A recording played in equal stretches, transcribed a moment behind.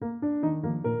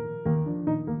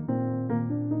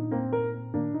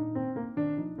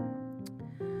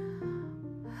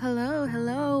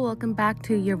welcome back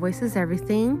to Your Voice is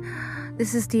Everything.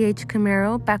 This is DH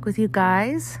Camaro back with you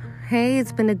guys. Hey,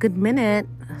 it's been a good minute,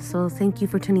 so thank you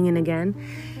for tuning in again.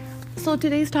 So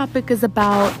today's topic is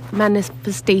about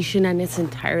manifestation and its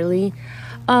entirely.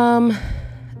 So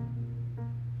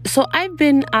I've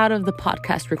been out of the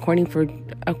podcast recording for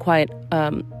quite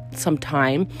some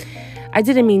time. I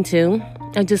didn't mean to.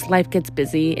 Life gets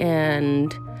busy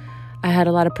and I had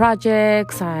a lot of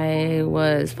projects. I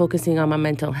was focusing on my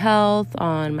mental health,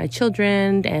 on my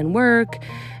children and work,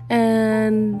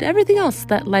 and everything else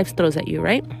that life throws at you,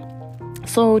 right?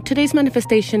 So today's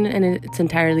manifestation and its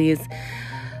entirely is,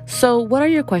 so what are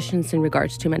your questions in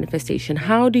regards to manifestation?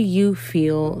 How do you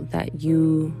feel that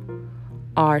you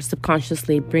are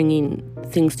subconsciously bringing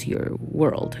things to your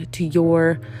world, to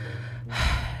your,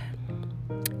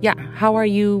 how are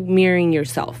you mirroring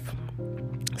yourself?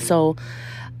 So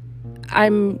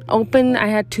I'm open. I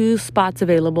had 2 spots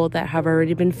available that have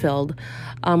already been filled.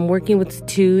 I'm working with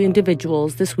 2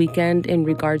 individuals this weekend in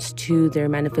regards to their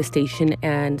manifestation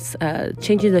and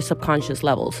changing their subconscious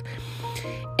levels.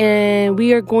 And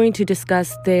we are going to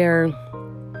discuss their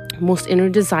most inner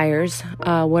desires.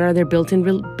 What are their built-in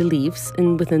beliefs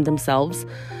within themselves?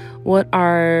 What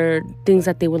are things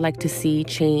that they would like to see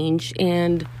change?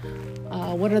 And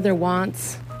what are their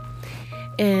wants?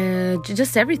 And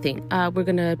just everything. We're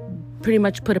going to pretty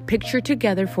much put a picture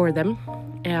together for them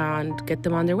and get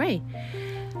them on their way.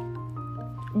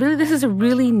 Really, this is a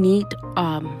really neat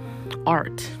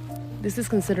art. This is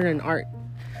considered an art.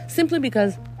 Simply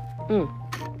because...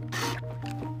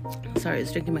 Sorry, I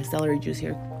was drinking my celery juice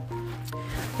here.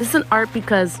 This is an art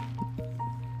because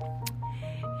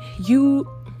you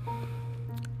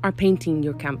are painting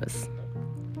your canvas.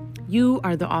 You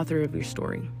are the author of your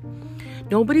story.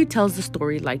 Nobody tells the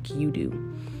story like you do.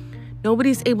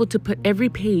 Nobody's able to put every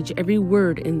page, every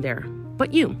word in there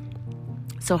but you.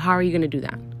 So how are you going to do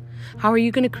that? How are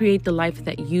you going to create the life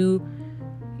that you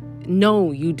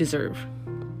know you deserve?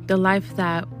 The life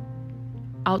that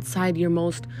outside your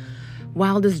most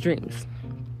wildest dreams.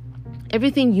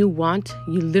 Everything you want,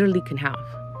 you literally can have.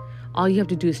 All you have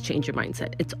to do is change your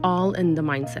mindset. It's all in the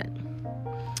mindset.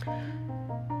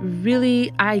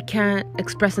 Really, I can't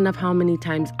express enough how many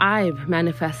times I've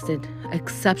manifested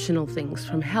exceptional things,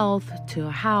 from health to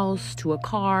a house to a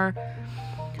car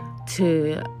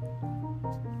to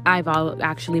I've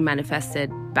actually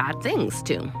manifested bad things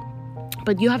too.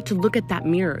 But you have to look at that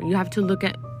mirror. You have to look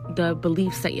at the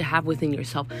beliefs that you have within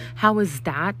yourself. How is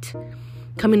that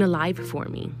coming alive for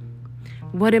me?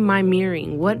 What am I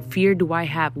mirroring? What fear do I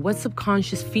have? What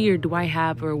subconscious fear do I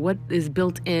have, or what is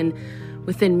built in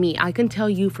within me? I can tell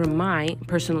you from my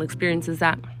personal experiences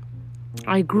that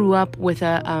I grew up with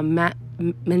a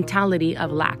mentality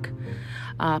of lack,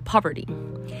 poverty,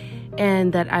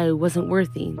 and that I wasn't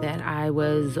worthy, that I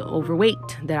was overweight,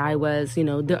 that I was,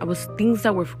 there was things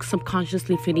that were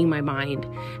subconsciously fitting my mind,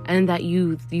 and that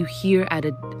you hear at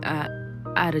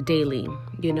a daily.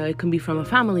 It can be from a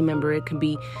family member. It can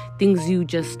be things you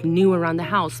just knew around the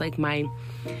house. Like my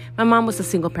mom was a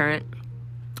single parent.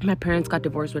 My parents got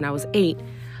divorced when I was 8.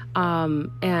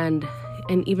 And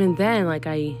even then, like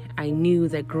I knew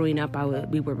that growing up,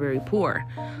 we were very poor.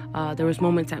 There was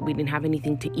moments that we didn't have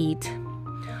anything to eat.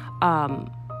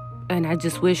 And I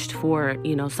just wished for,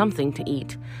 something to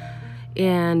eat.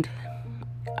 And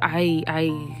I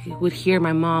would hear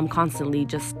my mom constantly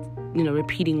just,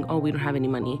 repeating, oh, we don't have any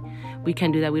money. We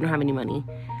can't do that. We don't have any money.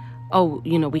 Oh,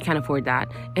 we can't afford that.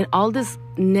 And all this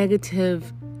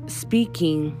negative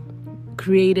speaking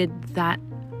created that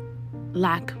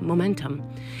lack momentum.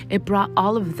 It brought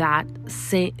all of that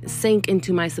sank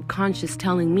into my subconscious,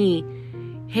 telling me,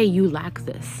 hey, you lack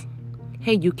this.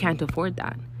 Hey, you can't afford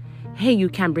that. Hey, you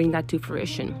can't bring that to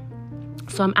fruition.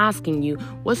 So I'm asking you,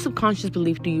 what subconscious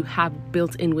belief do you have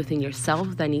built in within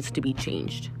yourself that needs to be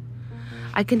changed?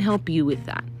 I can help you with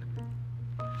that.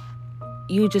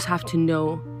 You just have to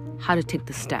know how to take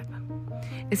the step.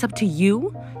 It's up to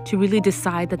you to really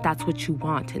decide that that's what you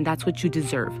want and that's what you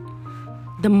deserve.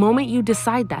 The moment you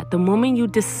decide that, the moment you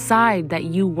decide that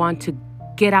you want to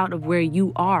get out of where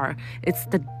you are, it's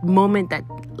the moment that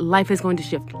life is going to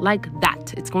shift. Like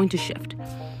that, it's going to shift.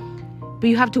 But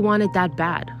you have to want it that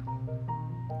bad.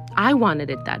 I wanted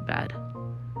it that bad.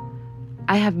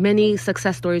 I have many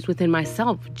success stories within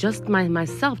myself, just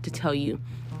myself, to tell you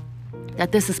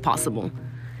that this is possible.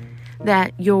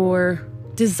 That your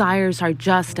desires are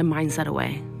just a mindset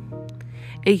away.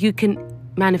 You can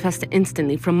manifest it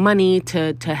instantly, from money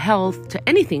to health to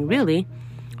anything, really.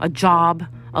 A job,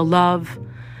 a love,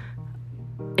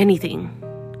 anything.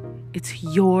 It's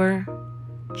your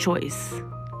choice.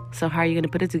 So how are you going to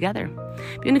put it together? If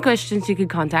you have any questions, you could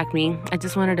contact me. I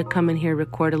just wanted to come in here,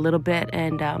 record a little bit,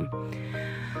 and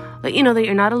let you know that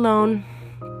you're not alone.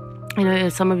 I know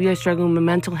if some of you are struggling with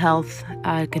mental health,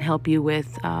 I can help you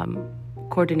with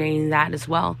coordinating that as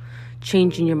well,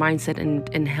 changing your mindset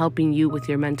and helping you with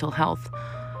your mental health,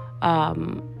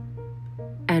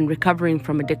 and recovering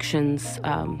from addictions,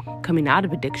 coming out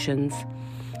of addictions.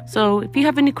 So if you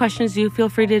have any questions, you feel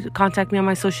free to contact me on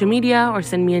my social media or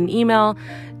send me an email,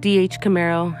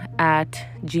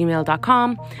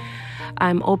 dhcamero@gmail.com.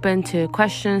 I'm open to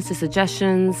questions, to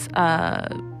suggestions,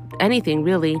 anything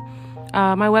really.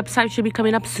 My website should be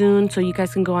coming up soon, so you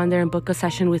guys can go on there and book a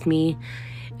session with me.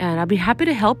 And I'll be happy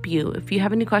to help you. If you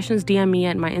have any questions, DM me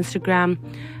at my Instagram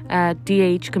at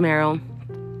dhcamero,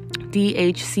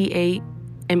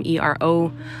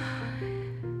 DHCAMERO.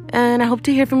 And I hope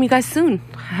to hear from you guys soon.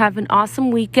 Have an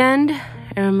awesome weekend.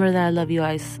 And remember that I love you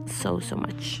guys so, so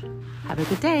much. Have a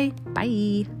good day.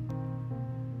 Bye.